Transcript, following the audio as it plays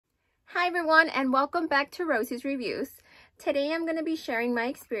Hi everyone, and welcome back to Rosie's Reviews. Today I'm going to be sharing my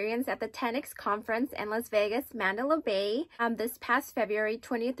experience at the 10X conference in Las Vegas, Mandalay Bay, this past February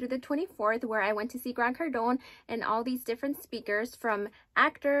 20th through the 24th, where I went to see Grant Cardone and all these different speakers from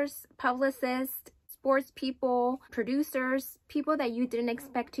actors, publicists, sports people, producers, people that you didn't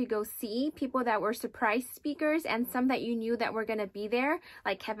expect to go see, people that were surprise speakers, and some that you knew that were going to be there,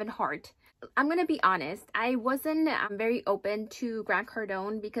 like Kevin Hart. I'm gonna be honest, I wasn't very open to Grant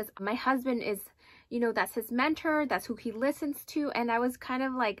Cardone because my husband is, that's his mentor, that's who he listens to, and I was kind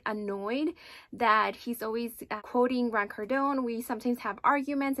of like annoyed that he's always quoting Grant Cardone. We sometimes have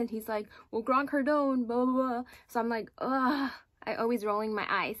arguments and he's like, well, Grant Cardone, blah, blah, blah. So I'm like, ugh, I always rolling my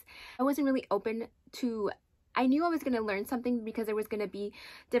eyes. I wasn't really open to, I knew I was going to learn something because there was going to be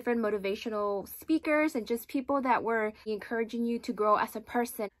different motivational speakers and just people that were encouraging you to grow as a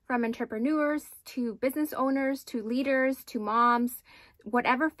person, from entrepreneurs to business owners to leaders to moms.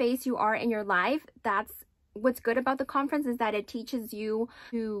 Whatever phase you are in your life, that's what's good about the conference, is that it teaches you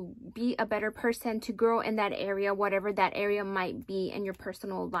to be a better person, to grow in that area, whatever that area might be in your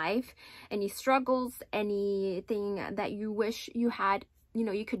personal life. Any struggles, anything that you wish you had,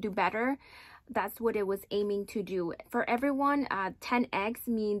 you could do better. That's what it was aiming to do. For everyone, 10X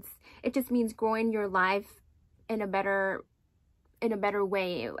means, it just means growing your life in a better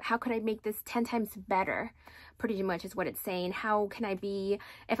way. How could I make this 10 times better? Pretty much is what it's saying. How can I be,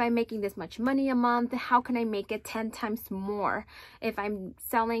 if I'm making this much money a month, how can I make it 10 times more? If I'm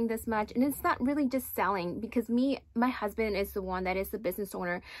selling this much, and it's not really just selling, because my husband is the one that is the business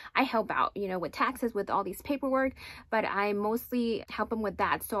owner. I help out, with taxes, with all these paperwork, but I mostly help him with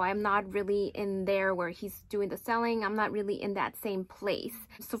that. So I'm not really in there where he's doing the selling. I'm not really in that same place.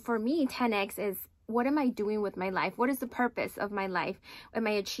 So for me, 10X is, what am I doing with my life? What is the purpose of my life? Am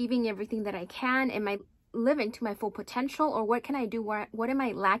I achieving everything that I can? Am I living to my full potential, or what can I do? What am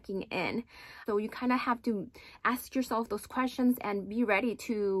I lacking in? So you kind of have to ask yourself those questions and be ready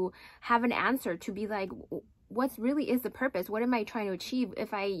to have an answer, to be like, what really is the purpose? What am I trying to achieve?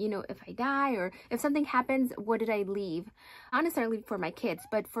 If I die, or if something happens, what did I leave? Not necessarily for my kids,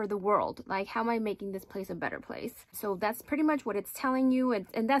 but for the world. Like, how am I making this place a better place? So that's pretty much what it's telling you.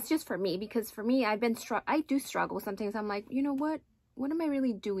 And that's just for me, because for me, I do struggle. Sometimes I'm like, what am I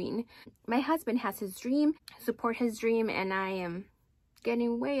really doing? My husband has his dream, support his dream, and I am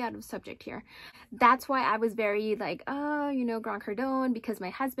getting way out of subject here. That's why I was very like, Grant Cardone, because my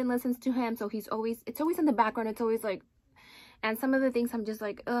husband listens to him, so it's always in the background. It's always like, and some of the things I'm just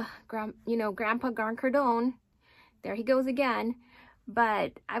like, Grandpa Grant Cardone, there he goes again.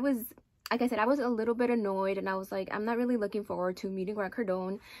 But I was, like I said, I was a little bit annoyed, and I was like, I'm not really looking forward to meeting Grant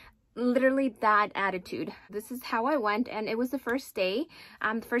Cardone. Literally that attitude. This is how I went, and it was the first day.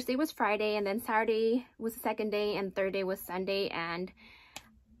 The first day was Friday, and then Saturday was the second day, and third day was Sunday. And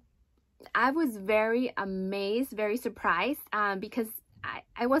I was very amazed, very surprised, because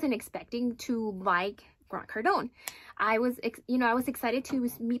I wasn't expecting to like Grant Cardone. I was excited to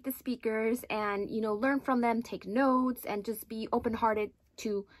meet the speakers and, learn from them, take notes, and just be open-hearted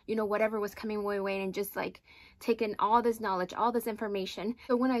to, whatever was coming my way, and just like taking all this knowledge, all this information.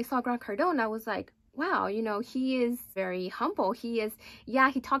 So when I saw Grant Cardone, I was like, wow, he is very humble. He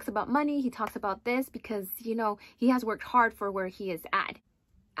talks about money, he talks about this because, he has worked hard for where he is at.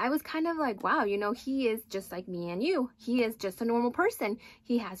 I was kind of like, wow, he is just like me and you. He is just a normal person.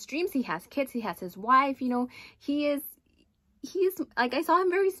 He has dreams, he has kids, he has his wife, he's like, I saw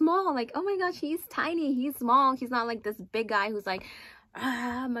him very small, like, oh my gosh, he's tiny, he's small. He's not like this big guy who's like,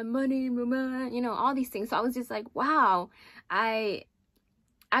 my money, all these things. So I was just like, wow, I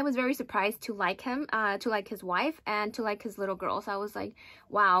was very surprised to like him, to like his wife, and to like his little girl. So I was like,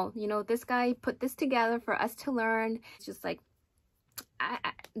 wow, this guy put this together for us to learn. It's just like,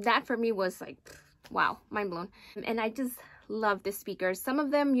 that for me was like, wow, mind blown. And I just love the speakers. Some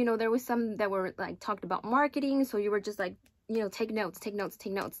of them, there was some that were like talked about marketing, so you were just like, take notes.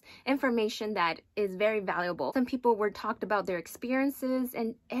 Information that is very valuable. Some people were talked about their experiences,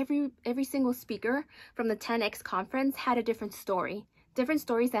 and every single speaker from the 10X conference had a different story. Different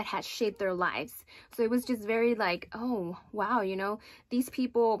stories that had shaped their lives. So it was just very like, oh, wow, these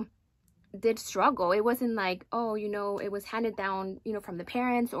people did struggle. It wasn't like, oh, it was handed down, from the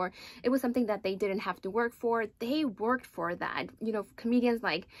parents, or it was something that they didn't have to work for. They worked for that. Comedians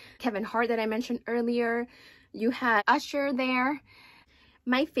like Kevin Hart that I mentioned earlier. You had Usher there.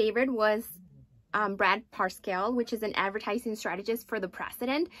 My favorite was Brad Parscale, which is an advertising strategist for the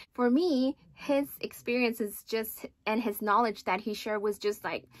president. For me, his experiences and his knowledge that he shared was just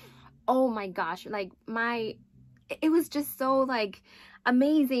like, oh my gosh, like it was just so like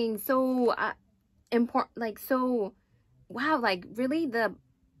amazing, so important, like so wow, like really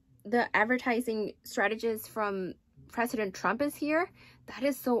the advertising strategist from President Trump is here. That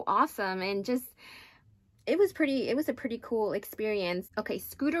is so awesome. And just, it was a pretty cool experience. Okay,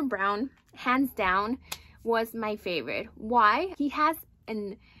 Scooter Braun, hands down, was my favorite. Why? He has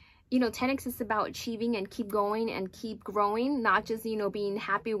an, you know, 10X is about achieving and keep going and keep growing, not just, you know, being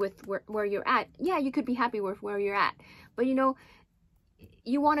happy with where you're at. Yeah, you could be happy with where you're at, but you know,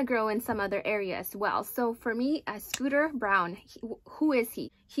 you want to grow in some other area as well. So for me, Scooter Braun, who is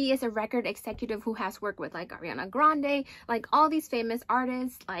he? He is a record executive who has worked with like Ariana Grande, like all these famous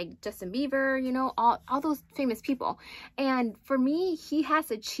artists, like Justin Bieber, you know, all those famous people. And for me, he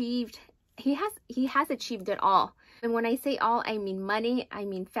has achieved it all. And when I say all, I mean money, I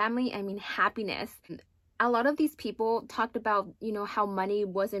mean family, I mean happiness. A lot of these people talked about, you know, how money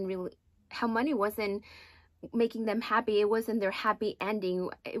wasn't making them happy. It wasn't their happy ending.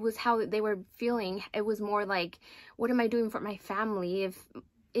 It was how they were feeling. It was more like, what am I doing for my family? If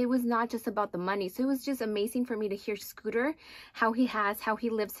it was not just about the money. So it was just amazing for me to hear Scooter, how he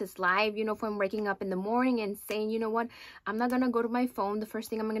lives his life, you know, from waking up in the morning and saying, you know what, I'm not gonna go to my phone. The first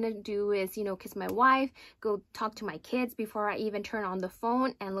thing I'm gonna do is, you know, kiss my wife, go talk to my kids before I even turn on the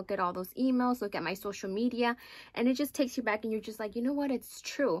phone and look at all those emails, look at my social media. And it just takes you back and you're just like, you know what, it's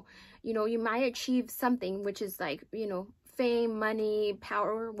true. You know, you might achieve something, which is like, you know, fame, money,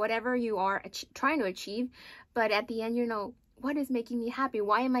 power, whatever you are trying to achieve. But at the end, you know, what is making me happy?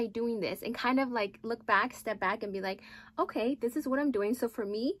 Why am I doing this? And kind of like look back, step back and be like, okay, this is what I'm doing. So for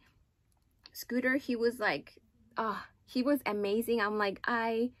me, Scooter, he was like, he was amazing. I'm like,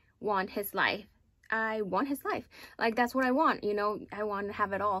 I want his life. I want his life. Like, that's what I want, you know. I want to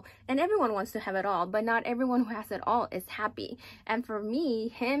have it all. And everyone wants to have it all, but not everyone who has it all is happy. And for me,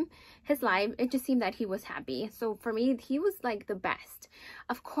 his life, it just seemed that he was happy. So for me, he was like the best.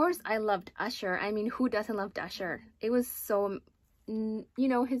 Of course, I loved Usher. I mean, who doesn't love Usher? It was so, you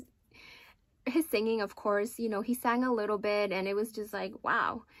know, his singing, of course, you know, he sang a little bit and it was just like,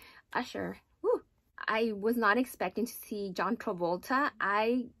 wow, Usher. Woo. I was not expecting to see John Travolta.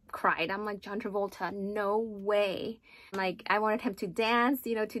 I cried. I'm like, John Travolta, no way. Like, I wanted him to dance,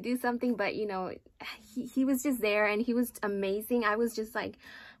 you know, to do something, but you know, he was just there and he was amazing. I was just like,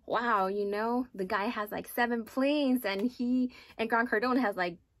 wow, you know, the guy has like 7 planes and Grant Cardone has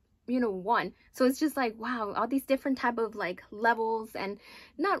like, you know, 1. So it's just like, wow, all these different type of like levels, and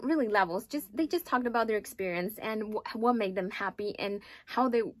not really levels, just they just talked about their experience and what made them happy and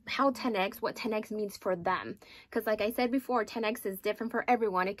what 10X means for them. Because like I said before, 10X is different for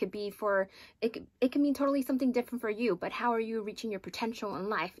everyone. It could be it can mean totally something different for you, but how are you reaching your potential in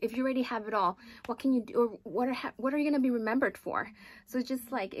life? If you already have it all, what can you do, or what are you going to be remembered for? So it's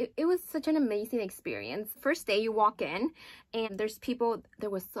just like, it was such an amazing experience. First day you walk in and there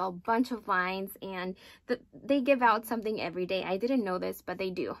was a bunch of lines, and they give out something every day. I didn't know this, but they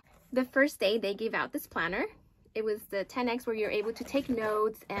do. The first day they gave out this planner. It was the 10X where you're able to take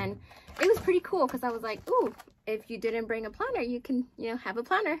notes, and it was pretty cool because I was like, ooh, if you didn't bring a planner, you can, you know, have a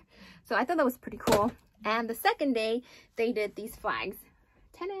planner. So I thought that was pretty cool. And the second day they did these flags,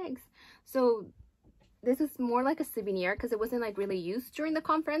 10X. So this is more like a souvenir because it wasn't like really used during the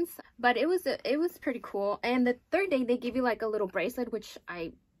conference, but it was pretty cool. And the third day they give you like a little bracelet, which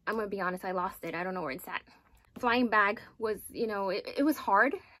I'm gonna be honest, I lost it. I don't know where it's at. Flying back was, you know, it was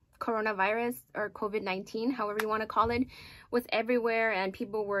hard. Coronavirus or COVID-19, however you want to call it, was everywhere and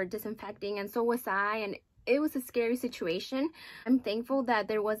people were disinfecting, and so was I, and it was a scary situation. I'm thankful that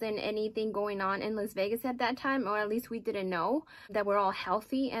there wasn't anything going on in Las Vegas at that time, or at least we didn't know, that we're all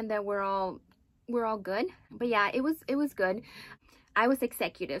healthy and that we're all good. But yeah, it was good. I was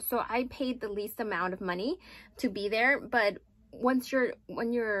executive, so I paid the least amount of money to be there, but when you're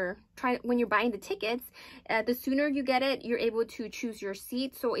buying the tickets, the sooner you get it, you're able to choose your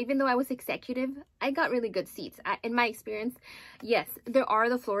seat. So even though I was executive, I got really good seats. In my experience, yes, there are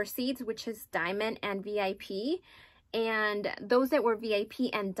the floor seats, which is Diamond and VIP, and those that were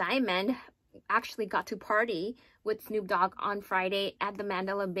VIP and Diamond actually got to party with Snoop Dogg on Friday at the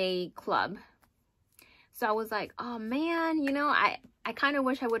Mandela Bay Club. So I was like, oh man, you know, I kind of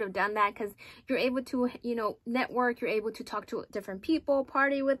wish I would have done that, because you're able to, you know, network, you're able to talk to different people,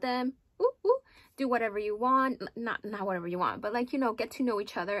 party with them, do whatever you want, not whatever you want, but like, you know, get to know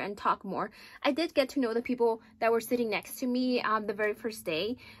each other and talk more. I did get to know the people that were sitting next to me the very first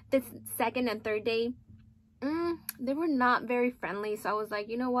day. The second and third day, they were not very friendly. So I was like,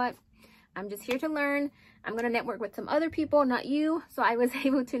 you know what? I'm just here to learn. I'm gonna network with some other people, not you. So I was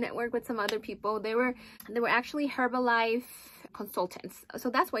able to network with some other people. They were actually Herbalife consultants, so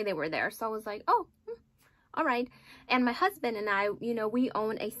that's why they were there. So I was like, oh, all right. And my husband and I, you know, we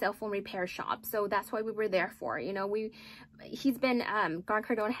own a cell phone repair shop. So that's why we were there for, you know, he's been,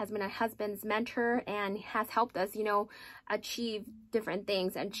 Cardone has been my husband's mentor and has helped us, you know, achieve different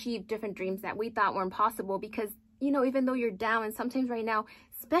things, achieve different dreams that we thought were impossible. Because, you know, even though you're down, and sometimes right now,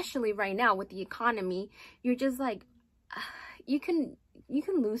 especially right now with the economy, you're just like, you can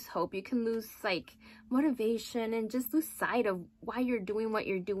lose hope, you can lose like motivation, and just lose sight of why you're doing what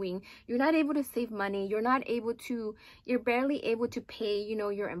you're doing. You're not able to save money, you're barely able to pay, you know,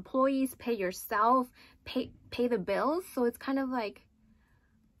 your employees, pay yourself, pay the bills. So it's kind of like,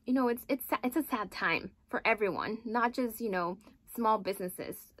 you know, it's a sad time for everyone, not just, you know, small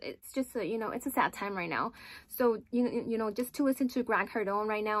businesses. It's just a, you know, it's a sad time right now. So you know, just to listen to Grant Cardone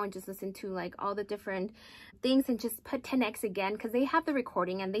right now, and just listen to like all the different things, and just put 10X again, because they have the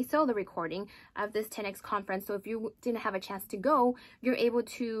recording and they sell the recording of this 10X conference. So if you didn't have a chance to go, you're able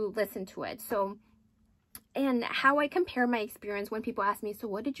to listen to it. So, and how I compare my experience when people ask me, so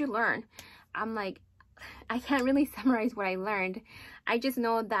what did you learn? I'm like, I can't really summarize what I learned. I just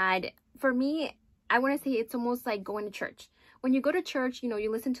know that for me, I want to say it's almost like going to church. When you go to church, you know,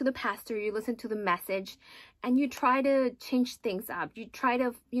 you listen to the pastor, you listen to the message, and you try to change things up. You try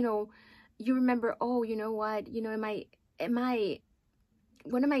to, you know, you remember, oh, you know what, you know,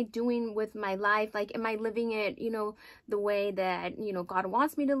 what am I doing with my life? Like, am I living it, you know, the way that, you know, God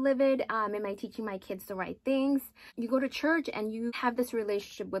wants me to live it? Am I teaching my kids the right things? You go to church and you have this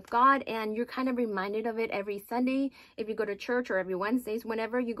relationship with God, and you're kind of reminded of it every Sunday. If you go to church, or every Wednesdays,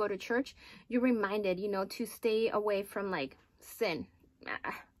 whenever you go to church, you're reminded, you know, to stay away from like sin.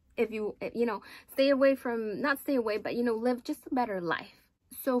 If you know, stay away from, not stay away, but, you know, live just a better life.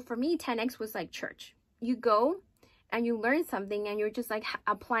 So for me, 10X was like church. You go and you learn something, and you're just like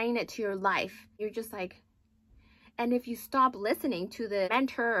applying it to your life. You're just like, and if you stop listening to the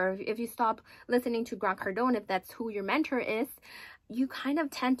mentor, or if you stop listening to Grant Cardone, if that's who your mentor is, you kind of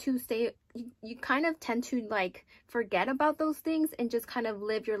tend to like forget about those things and just kind of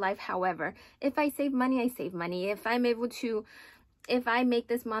live your life. However, if I save money, I save money. If I'm able to, if I make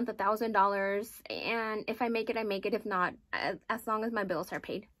this month $1,000, and if I make it, I make it. If not, as long as my bills are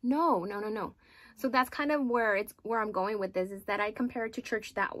paid. No. So that's kind of where I'm going with this, is that I compare it to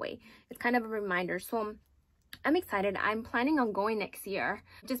church that way. It's kind of a reminder. So I'm excited. I'm planning on going next year,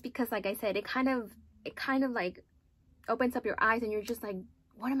 just because, like I said, it kind of like opens up your eyes, and you're just like,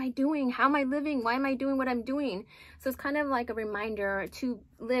 what am I doing? How am I living? Why am I doing what I'm doing? So it's kind of like a reminder to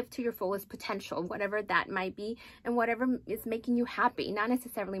live to your fullest potential, whatever that might be, and whatever is making you happy. Not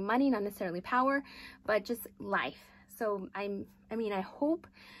necessarily money, not necessarily power, but just life. So I mean, I hope,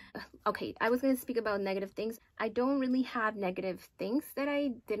 okay, I was going to speak about negative things. I don't really have negative things that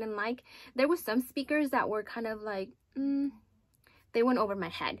I didn't like. There were some speakers that were kind of like, they went over my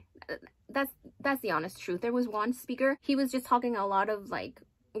head. That's the honest truth. There was one speaker, he was just talking a lot of like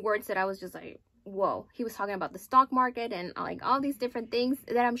words that I was just like, whoa. He was talking about the stock market and like all these different things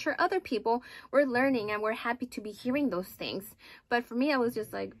that I'm sure other people were learning and were happy to be hearing those things. But for me, I was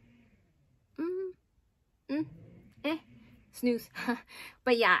just like, snooze.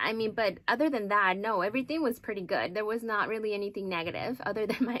 But yeah, I mean, but other than that, no, everything was pretty good. There was not really anything negative other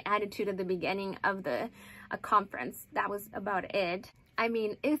than my attitude at the beginning of the conference. That was about it. I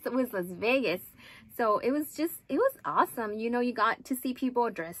mean, it was Las Vegas, so it was awesome. You know, you got to see people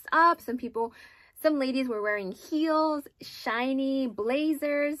dressed up. Some ladies were wearing heels, shiny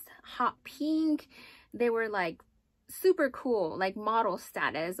blazers, hot pink. They were like super cool, like model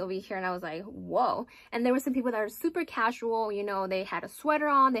status over here, and I was like, whoa. And there were some people that were super casual. You know, they had a sweater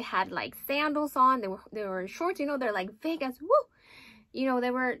on, they had like sandals on, they were shorts. You know, they're like Vegas, woo. You know, they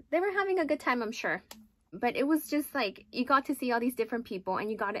were having a good time, I'm sure. But it was just like, you got to see all these different people,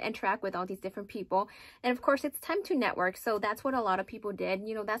 and you got to interact with all these different people. And of course, it's time to network. So that's what a lot of people did.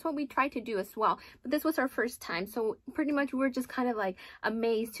 You know, that's what we tried to do as well. But this was our first time. So pretty much we were just kind of like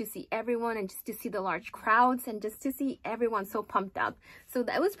amazed to see everyone, and just to see the large crowds, and just to see everyone so pumped up. So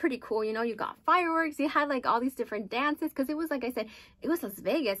that was pretty cool. You know, you got fireworks, you had like all these different dances, because it was, like I said, it was Las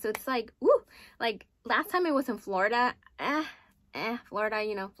Vegas. So it's like, woo, like last time it was in Florida, Florida,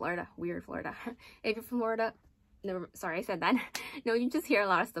 you know, Florida, weird Florida. If you're from Florida, never, sorry, I said that. No, you just hear a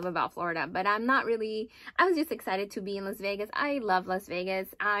lot of stuff about Florida, but I was just excited to be in Las Vegas. I love Las Vegas.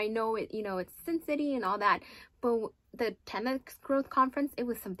 I know it, you know, it's Sin City and all that, but the 10X Growth Conference, it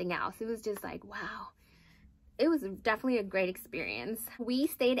was something else. It was just like, wow. It was definitely a great experience. We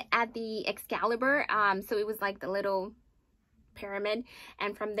stayed at the Excalibur, so it was like the little pyramid,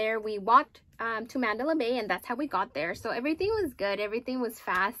 and from there we walked to Mandalay Bay, and that's how we got there. So everything was good, everything was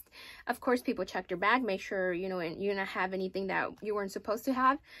fast. Of course, people checked your bag, make sure, you know, and you don't have anything that you weren't supposed to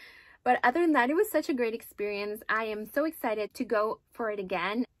have. But other than that, it was such a great experience. I am so excited to go for it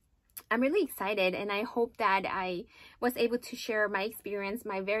again. I'm really excited, and I hope that I was able to share my experience,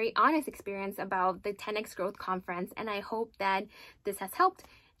 my very honest experience about the 10X Growth Conference, and I hope that this has helped.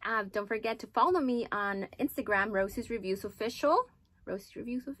 Don't forget to follow me on Instagram, Rosie's Reviews Official,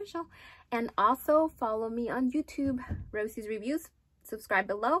 and also follow me on YouTube, Rosie's Reviews. Subscribe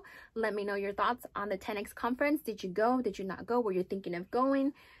below. Let me know your thoughts on the 10X Conference. Did you go? Did you not go? Were you thinking of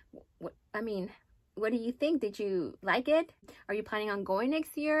going? What do you think? Did you like it? Are you planning on going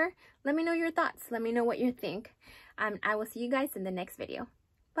next year? Let me know your thoughts. Let me know what you think. I will see you guys in the next video.